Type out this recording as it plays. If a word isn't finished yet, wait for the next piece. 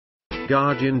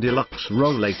Guardian Deluxe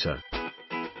Rollator.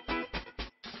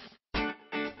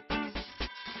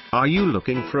 Are you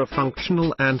looking for a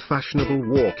functional and fashionable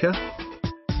walker?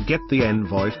 Get the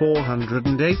Envoy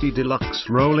 480 Deluxe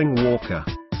Rolling Walker,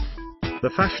 the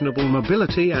fashionable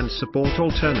mobility and support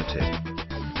alternative.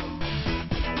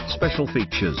 Special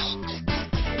features: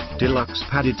 deluxe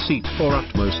padded seat for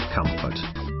utmost comfort,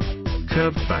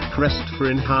 curved backrest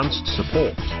for enhanced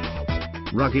support,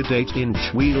 rugged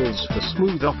 8-inch wheels for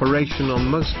smooth operation on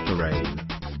most terrain.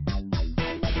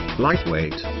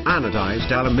 Lightweight,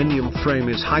 anodized aluminium frame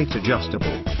is height adjustable.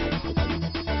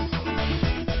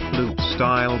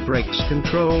 Loop-style brakes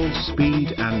control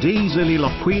speed and easily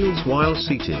lock wheels while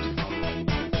seated.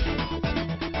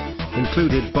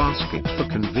 Included basket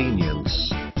for convenience.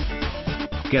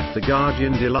 Get the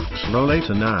Guardian Deluxe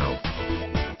Rollator now.